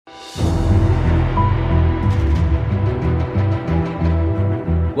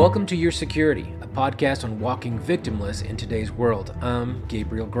Welcome to Your Security, a podcast on walking victimless in today's world. I'm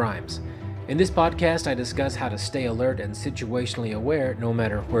Gabriel Grimes. In this podcast, I discuss how to stay alert and situationally aware no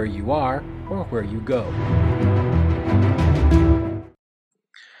matter where you are or where you go.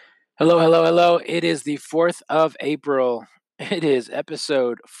 Hello. It is the 4th of April. It is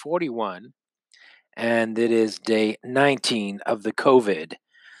episode 41, and it is day 19 of the COVID,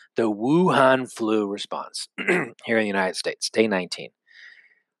 the Wuhan flu response here in the United States, day 19.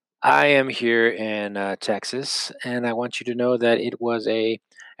 I am here in Texas, and I want you to know that it was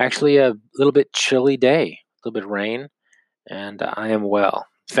actually a little bit chilly day, a little bit of rain, and I am well.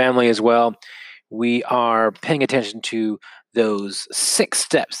 Family as well. We are paying attention to those 6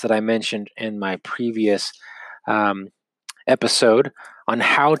 steps that I mentioned in my previous um, episode on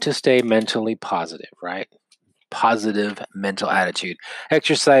how to stay mentally positive, right? Positive mental attitude.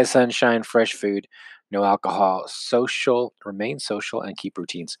 Exercise, sunshine, fresh food, no alcohol, remain social, and keep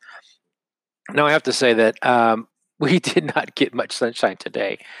routines. Now, I have to say that we did not get much sunshine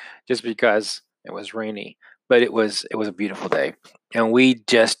today just because it was rainy, but it was a beautiful day. And we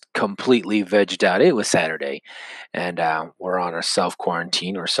just completely vegged out. It was Saturday, and we're on a self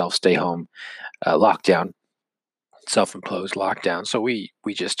quarantine or self stay home lockdown, self imposed lockdown. So we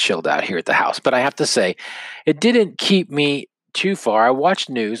just chilled out here at the house. But I have to say, it didn't keep me too far. I watched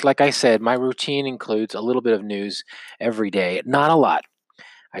news. Like I said, my routine includes a little bit of news every day, not a lot.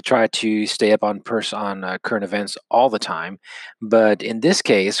 I try to stay up on current events all the time, but in this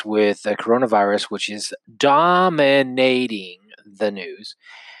case, with the coronavirus, which is dominating the news,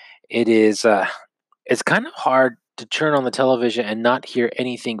 it's kind of hard to turn on the television and not hear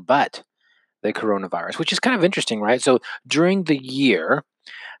anything but the coronavirus, which is kind of interesting, right? So during the year,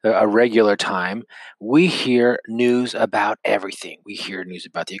 a regular time, we hear news about everything. We hear news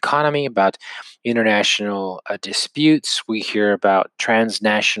about the economy, about international disputes. We hear about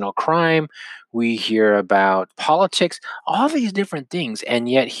transnational crime. We hear about politics, all these different things. And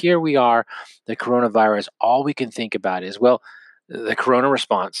yet, here we are, the coronavirus. All we can think about is, well, the corona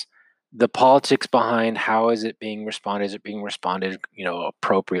response, the politics behind how is it being responded? Is it being responded,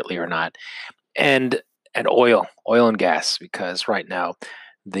 appropriately or not? And oil and gas, because right now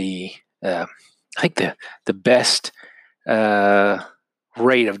the I think the best uh,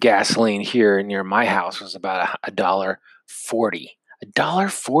 rate of gasoline here near my house was about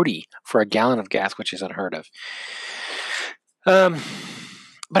 $1.40 for a gallon of gas, which is unheard of. Um,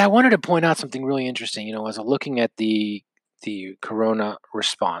 but I wanted to point out something really interesting. As I'm looking at the corona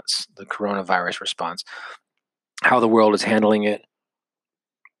response, the coronavirus response, how the world is handling it,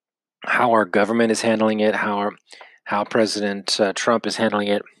 how our government is handling it, how President Trump is handling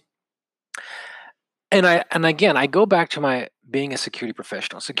it. And again, I go back to my being a security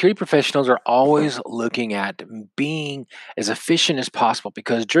professional. Security professionals are always looking at being as efficient as possible,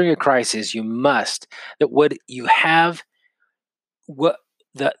 because during a crisis, what you have, what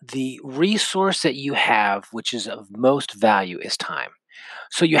the resource that you have, which is of most value, is time.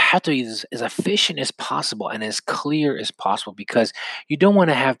 So you have to be as efficient as possible and as clear as possible, because you don't want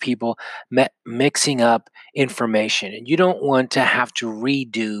to have people mixing up information, and you don't want to have to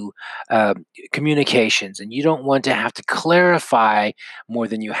redo uh, communications, and you don't want to have to clarify more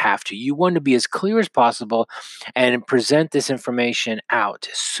than you have to. You want to be as clear as possible and present this information out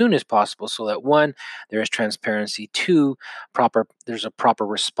as soon as possible, so that one, there is transparency. Two, there's a proper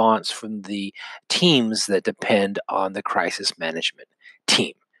response from the teams that depend on the crisis management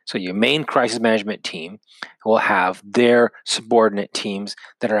team. So your main crisis management team will have their subordinate teams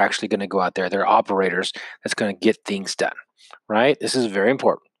that are actually going to go out there, their operators that's going to get things done, right? This is very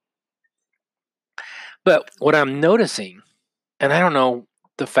important. But what I'm noticing, and I don't know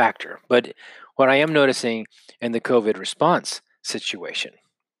the factor, but what I am noticing in the COVID response situation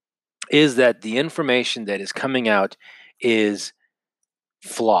is that the information that is coming out is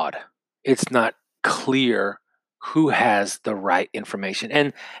flawed. It's not clear who has the right information,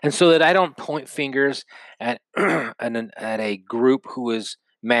 and so that I don't point fingers at at a group who is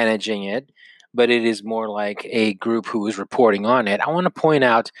managing it, but it is more like a group who is reporting on it. I want to point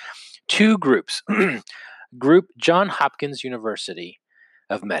out 2 groups. Group John Hopkins University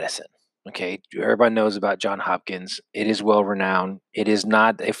of Medicine. Okay, everybody knows about John Hopkins. It is well renowned. It is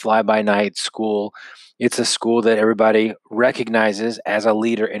not a fly by night school. It's a school that everybody recognizes as a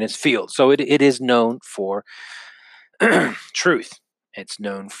leader in its field. So it is known for truth. It's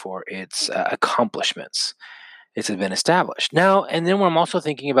known for its accomplishments. It's been established. Now, and then I'm also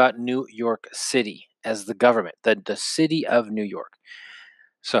thinking about New York City as the government, the city of New York.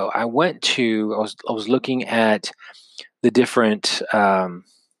 So I was looking at the different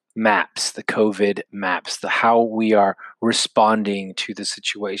maps, the COVID maps, the how we are responding to the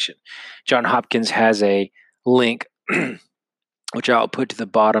situation. John Hopkins has a link, which I'll put to the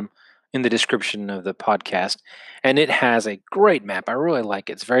bottom in the description of the podcast, and it has a great map. I really like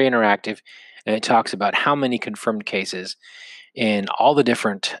it. It's very interactive, and it talks about how many confirmed cases in all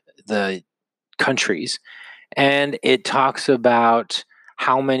the countries, and it talks about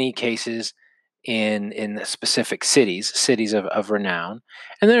how many cases in the specific cities of renown,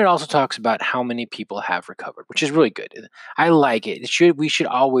 and then it also talks about how many people have recovered, which is really good. I like it. We should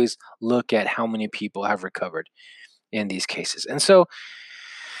always look at how many people have recovered in these cases. And so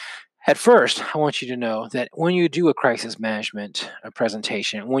at first, I want you to know that when you do a crisis management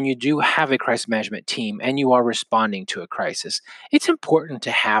presentation, when you do have a crisis management team and you are responding to a crisis, it's important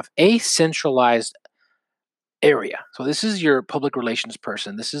to have a centralized area. So this is your public relations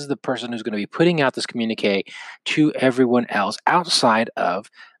person. This is the person who's going to be putting out this communique to everyone else outside of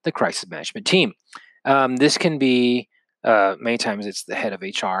the crisis management team. This can be many times it's the head of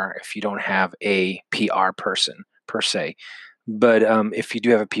HR if you don't have a PR person per se. But if you do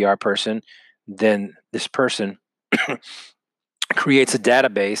have a PR person, then this person creates a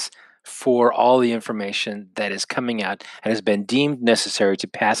database for all the information that is coming out and has been deemed necessary to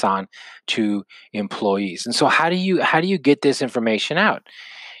pass on to employees. And so how do you get this information out?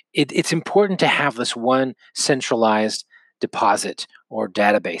 It's important to have this one centralized deposit or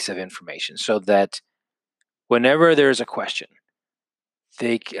database of information so that whenever there's a question,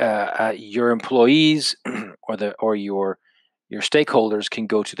 your employees or your stakeholders can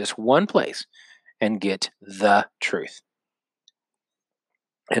go to this one place and get the truth.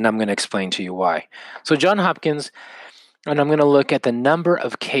 And I'm going to explain to you why. So John Hopkins, and I'm going to look at the number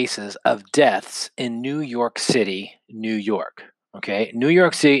of cases of deaths in New York City, New York. Okay, New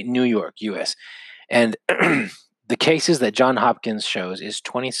York City, New York, U.S. And the cases that John Hopkins shows is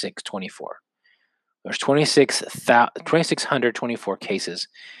 2624. There's 2,624 cases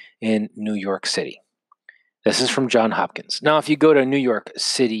in New York City. This is from John Hopkins. Now, if you go to New York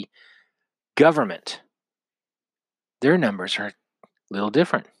City government, their numbers are a little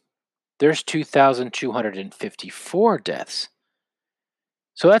different. There's 2,254 deaths.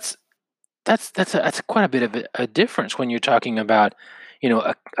 So that's quite a bit of a difference when you're talking about,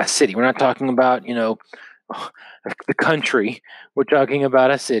 a city. We're not talking about, the country. We're talking about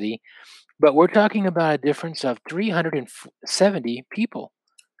a city, but we're talking about a difference of 370 people.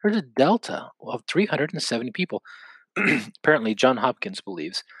 There's a delta of 370 people. Apparently, John Hopkins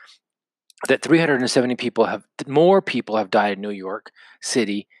believes that 370 more people have died in New York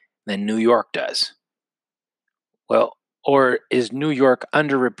City than New York does. Well, or is New York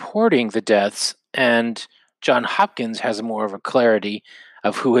underreporting the deaths and John Hopkins has more of a clarity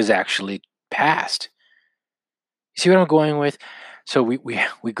of who has actually passed? You see what I'm going with? So we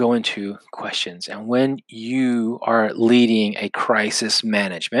go into questions, and when you are leading a crisis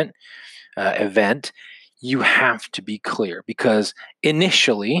management event, you have to be clear because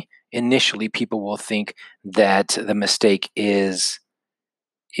initially people will think that the mistake is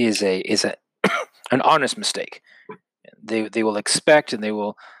a an honest mistake. They will expect and they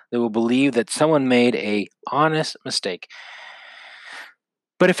will believe that someone made a honest mistake.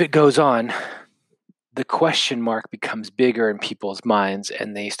 But if it goes on, the question mark becomes bigger in people's minds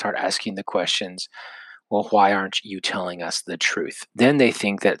and they start asking the questions, well, why aren't you telling us the truth? Then they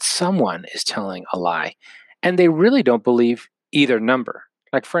think that someone is telling a lie and they really don't believe either number.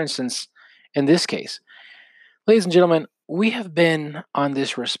 Like, for instance, in this case, ladies and gentlemen, we have been on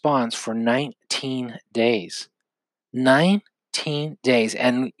this response for 19 days. 19 days.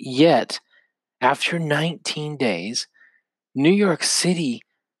 And yet, after 19 days, New York City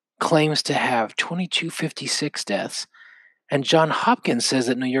claims to have 2,256 deaths, and John Hopkins says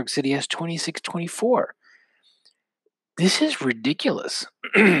that New York City has 2,624. This is ridiculous.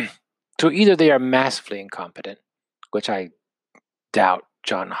 So either they are massively incompetent, which I doubt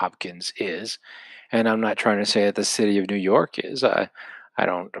John Hopkins is, and I'm not trying to say that the city of New York is. I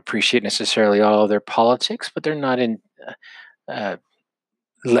don't appreciate necessarily all of their politics, but they're not in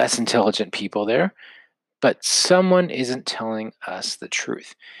less intelligent people there. But someone isn't telling us the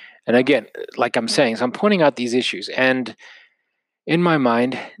truth. And again, like I'm saying, so I'm pointing out these issues. And in my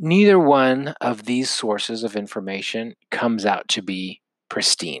mind, neither one of these sources of information comes out to be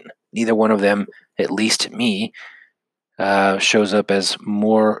pristine. Neither one of them, at least to me, shows up as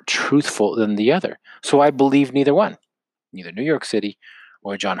more truthful than the other. So I believe neither one, neither New York City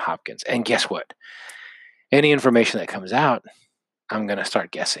or John Hopkins. And guess what? Any information that comes out, I'm going to start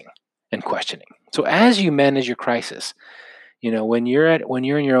guessing and questioning. So as you manage your crisis, when you're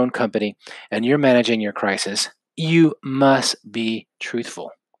in your own company and you're managing your crisis, you must be truthful.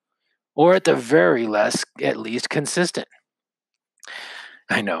 or at the very least, at least consistent.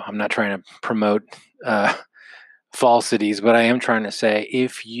 I know I'm not trying to promote uh, falsities, but I am trying to say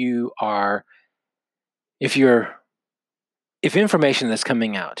if you're if information that's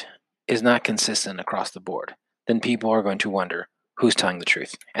coming out is not consistent across the board, then people are going to wonder who's telling the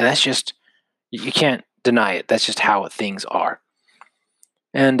truth, and that's just you can't deny it. That's just how things are.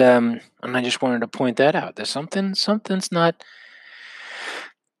 And I just wanted to point that out. There's something's not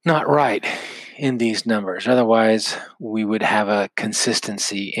right in these numbers. Otherwise, we would have a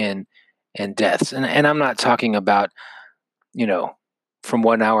consistency in deaths. And I'm not talking about, you know, from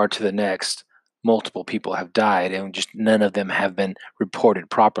 1 hour to the next, multiple people have died and just none of them have been reported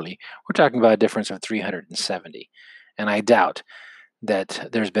properly. We're talking about a difference of 370. And I doubt that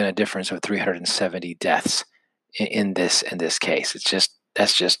there's been a difference of 370 deaths in this case.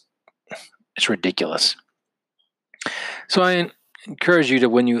 It's ridiculous. So I encourage you to,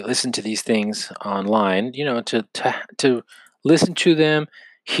 when you listen to these things online, to listen to them,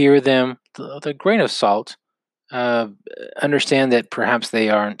 hear them, the grain of salt. Uh, Understand that perhaps they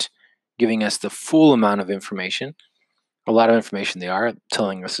aren't giving us the full amount of information. A lot of information they are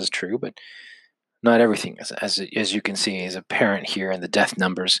telling us is true, but not everything, as you can see, is apparent here in the death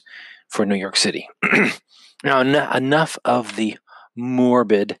numbers for New York City. Now, enough of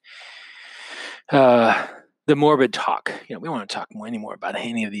morbid uh, the morbid talk. We want to talk any more about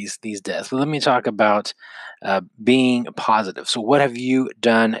any of these deaths. But let me talk about being positive. So, what have you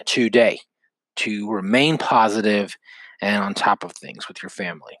done today to remain positive and on top of things with your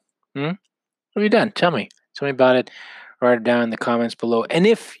family? Hmm? What have you done? Tell me. Tell me about it. Write it down in the comments below. And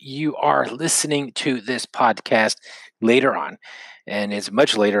if you are listening to this podcast later on, and it's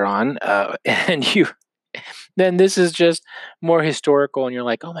much later on, and then this is just more historical, and you're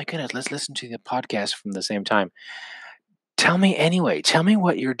like, oh my goodness, let's listen to the podcast from the same time. Tell me anyway. Tell me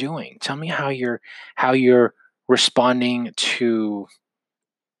what you're doing. Tell me how you're responding to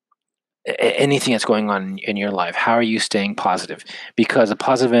anything that's going on in your life. How are you staying positive? Because a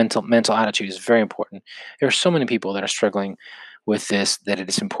positive mental attitude is very important. There are so many people that are struggling with this that it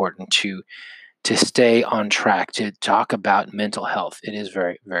is important to stay on track, to talk about mental health. It is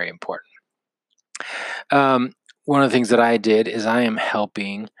very, very important. One of the things that I did is I am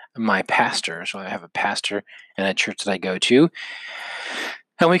helping my pastor. So I have a pastor in a church that I go to,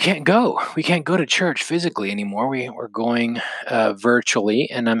 and we can't go. We can't go to church physically anymore. We're going virtually,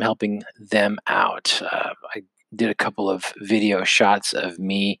 and I'm helping them out. I did a couple of video shots of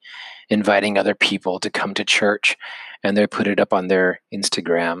me inviting other people to come to church, and they put it up on their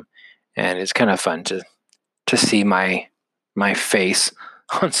Instagram, and it's kind of fun to see my face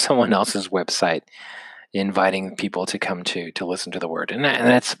on someone else's website, inviting people to come to listen to the word, and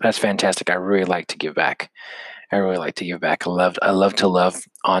that's fantastic. I really like to give back. I really like to give back. I love to love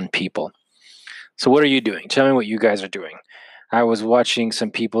on people. So what are you doing? Tell me what you guys are doing. I was watching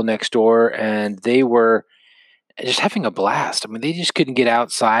some people next door, and they were just having a blast. I mean, they just couldn't get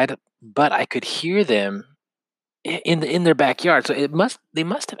outside, but I could hear them in their backyard. So they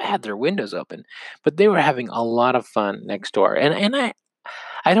must have had their windows open, but they were having a lot of fun next door. And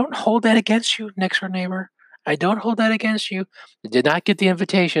I don't hold that against you, next door neighbor. I don't hold that against you. I did not get the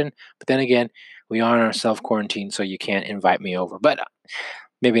invitation, but then again, we are in our self quarantine, so you can't invite me over. But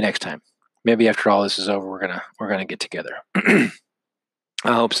maybe next time. Maybe after all this is over, we're gonna get together. I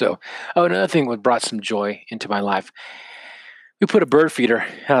hope so. Oh, another thing that brought some joy into my life. We put a bird feeder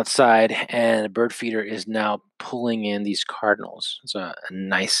outside, and the bird feeder is now pulling in these cardinals. It's a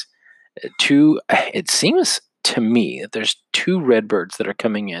nice two. It seems to me that there's two redbirds that are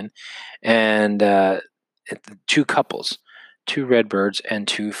coming in, and two couples, two redbirds and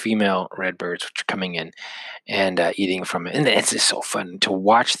two female redbirds, which are coming in and eating from it. And it's just so fun to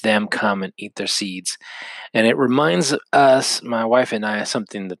watch them come and eat their seeds. And it reminds us, my wife and I, of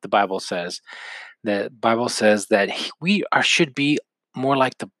something that the Bible says. The Bible says that should be more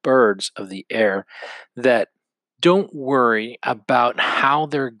like the birds of the air, that don't worry about how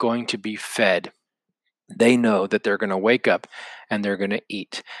they're going to be fed. They know that they're going to wake up and they're going to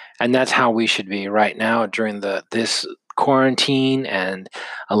eat. And that's how we should be right now during this quarantine, and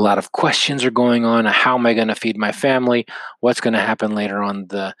a lot of questions are going on. How am I going to feed my family? What's going to happen later on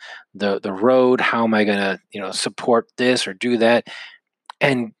the road? How am I going to, support this or do that?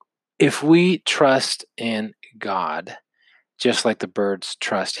 And if we trust in God, just like the birds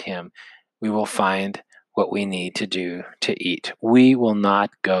trust him, we will find what we need to do to eat. We will not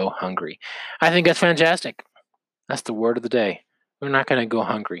go hungry. I think that's fantastic. That's the word of the day. We're not going to go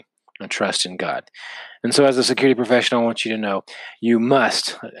hungry and trust in God. And so, as a security professional, I want you to know you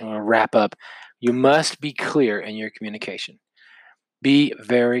must, I'm going to wrap up, you must be clear in your communication. Be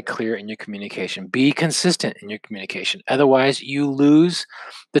very clear in your communication. Be consistent in your communication. Otherwise, you lose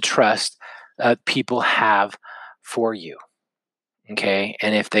the trust people have for you. Okay.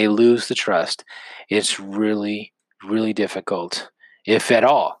 And if they lose the trust, it's really, really difficult, if at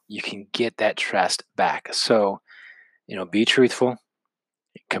all, you can get that trust back. So, be truthful,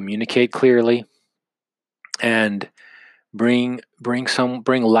 communicate clearly, and bring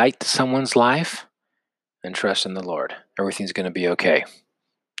light to someone's life, and trust in the Lord. Everything's going to be okay.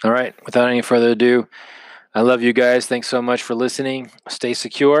 All right. Without any further ado, I love you guys. Thanks so much for listening. Stay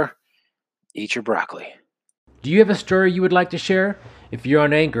secure. Eat your broccoli. Do you have a story you would like to share? If you're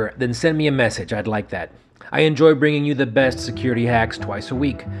on Anchor, then send me a message. I'd like that. I enjoy bringing you the best security hacks twice a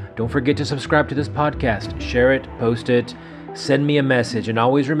week. Don't forget to subscribe to this podcast, share it, post it, send me a message, and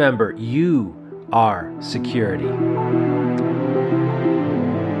always remember, you are security.